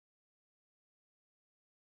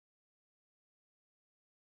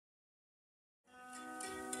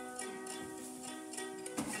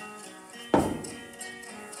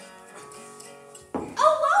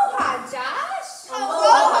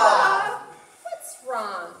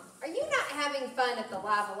having fun at the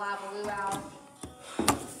Lava Luau?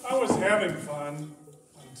 I was having fun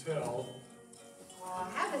until... Oh,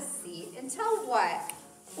 have a seat. Until what?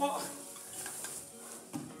 Well,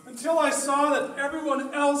 until I saw that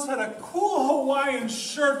everyone else had a cool Hawaiian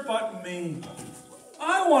shirt but me.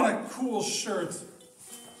 I want a cool shirt.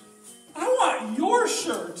 I want your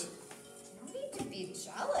shirt. No need to be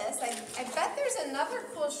jealous. I bet there's another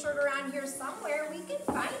cool shirt around here somewhere. We can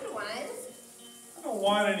find one. I don't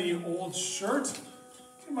want any old shirt.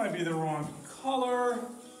 It might be the wrong color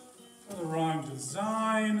or the wrong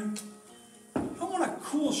design. I want a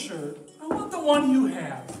cool shirt. I want the one you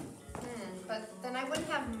have. But then I wouldn't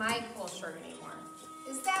have my cool shirt anymore.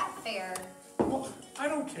 Is that fair? Well, I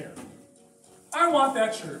don't care. I want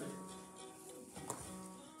that shirt.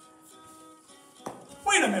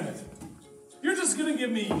 Wait a minute. You're just going to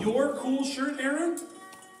give me your cool shirt, Aaron?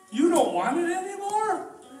 You don't want it anymore?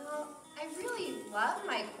 Well, I really love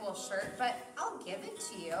my cool shirt, but I'll give it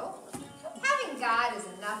to you. Having God is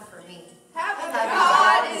enough for me. Having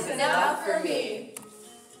God is enough for me.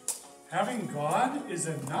 Having God is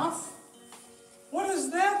enough? What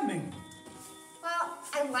does that mean? Well,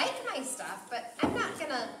 I like my stuff, but I'm not going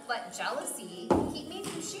to let jealousy keep me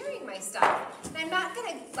from sharing my stuff. And I'm not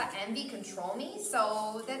going to let envy control me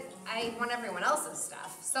so that I want everyone else's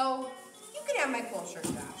stuff. So you can have my cool shirt,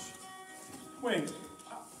 Josh. Wait,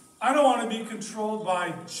 I don't want to be controlled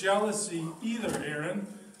by jealousy either, Aaron.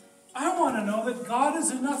 I want to know that God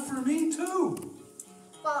is enough for me too.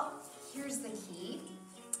 Well, here's the key.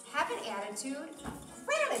 Have an attitude of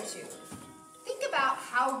gratitude. Think about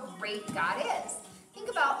how great God is. Think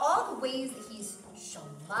about all the ways that He's shown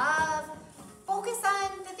love. Focus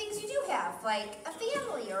on the things you do have, like a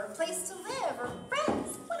family or a place to live or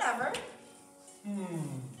friends, whatever.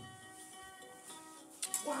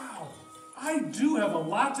 Wow, I do have a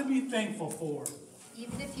lot to be thankful for.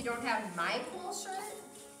 Even if you don't have my cool shirt?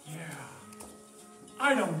 Yeah,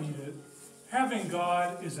 I don't need it. Having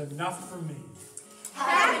God is enough for me.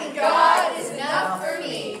 Having God is enough for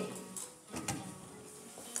me.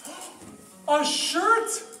 A shirt?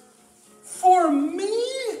 For me?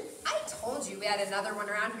 I told you we had another one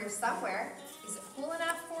around here somewhere. Is it cool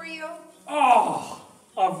enough for you? Oh,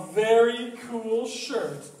 a very cool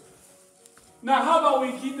shirt. Now how about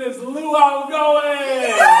we keep this luau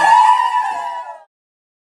going?